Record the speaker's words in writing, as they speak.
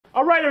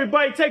All right,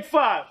 everybody, take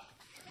 5.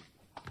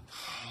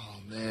 Oh,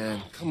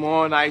 man. Come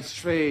on, Ice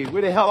Trade.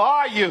 Where the hell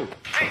are you?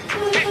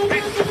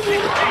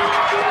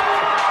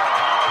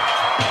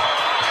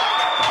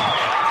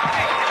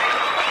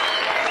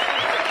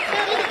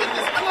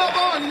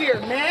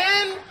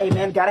 Man. Hey,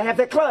 man, gotta have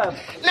that club.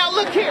 Now,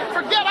 look here.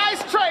 Forget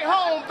Ice Tray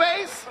home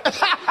base.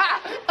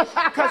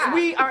 Because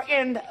we are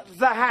in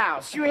the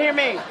house. You hear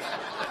me?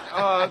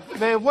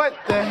 Man, what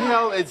the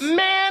hell is...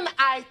 Man,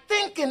 I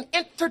think an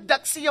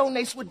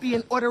introducciones would be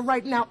in order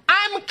right now.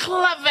 I'm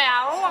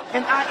Clavel.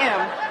 And I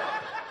am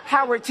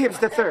Howard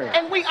Tibbs III.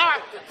 And we are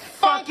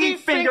Funky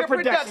Finger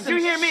Productions. You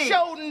hear me?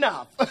 Show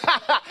enough.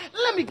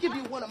 Let me give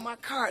you one of my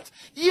cards.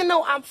 You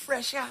know I'm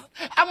fresh out.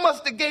 I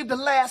must have gave the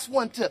last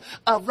one to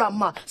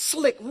my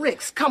Slick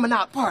Rick's coming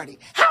out party.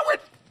 Howard!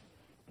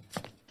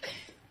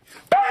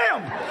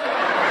 Bam!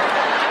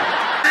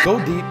 Go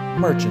Deep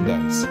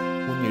merchandise.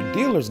 When your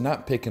dealer's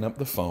not picking up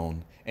the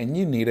phone and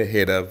you need a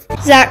hit of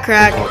Zach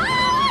Crack.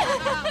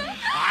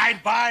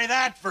 I'd buy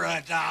that for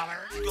 $1.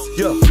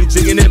 Yo, we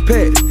jigging that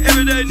pack.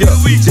 Every day, Yo,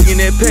 we jigging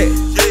that pack.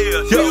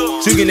 Yeah, Yo,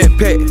 jigging that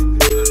pack.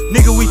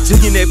 Nigga, we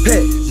jigging that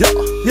pack.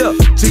 Yo,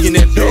 jigging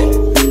that pack.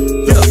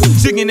 Yo,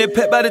 jigging that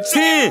pack by the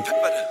 10.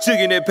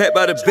 Jigging that pack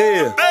by the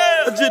bill.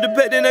 I jig the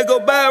pack, then I go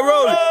buy a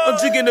roller. I'm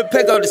jigging the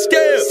pack off the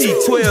scale.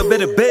 C12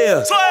 better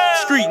bail.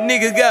 Street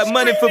nigga got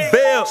money for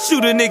bail.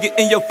 Shoot a nigga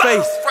in your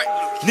face.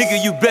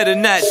 Nigga, you better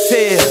not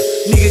tell.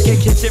 Nigga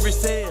can't catch every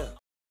sale.